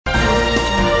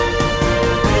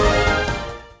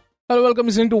Hello, welcome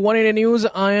listening to One India News.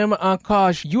 I am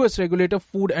Akash. US regulator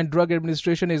Food and Drug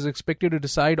Administration is expected to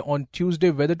decide on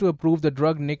Tuesday whether to approve the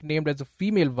drug nicknamed as the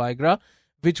female Viagra,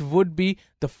 which would be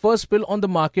the first pill on the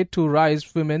market to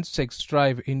rise women's sex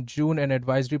drive. In June, an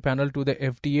advisory panel to the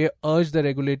FDA urged the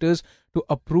regulators to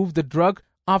approve the drug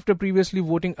after previously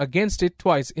voting against it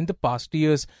twice in the past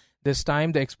years. This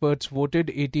time, the experts voted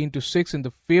 18-6 in the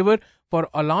favor for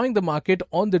allowing the market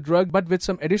on the drug, but with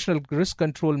some additional risk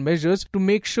control measures to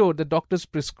make sure that doctors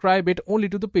prescribe it only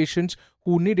to the patients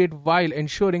who need it while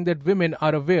ensuring that women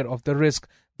are aware of the risk.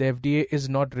 The FDA is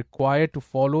not required to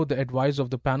follow the advice of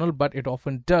the panel, but it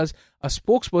often does. A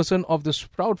spokesperson of the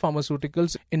Sprout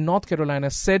Pharmaceuticals in North Carolina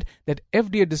said that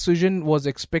FDA decision was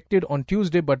expected on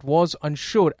Tuesday but was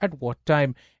unsure at what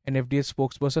time. An FDA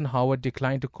spokesperson, Howard,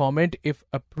 declined to comment. If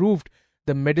approved,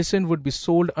 the medicine would be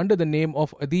sold under the name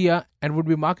of Adia and would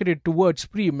be marketed towards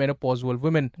pre-menopausal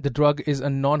women. The drug is a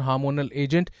non-hormonal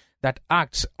agent that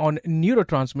acts on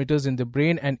neurotransmitters in the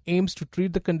brain and aims to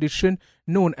treat the condition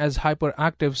known as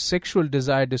hyperactive sexual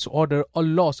desire disorder or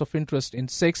loss of interest in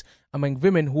sex among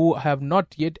women who have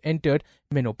not yet entered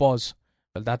menopause.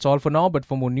 Well, that's all for now, but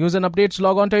for more news and updates,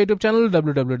 log on to our YouTube channel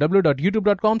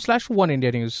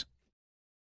www.youtube.com/oneindianews.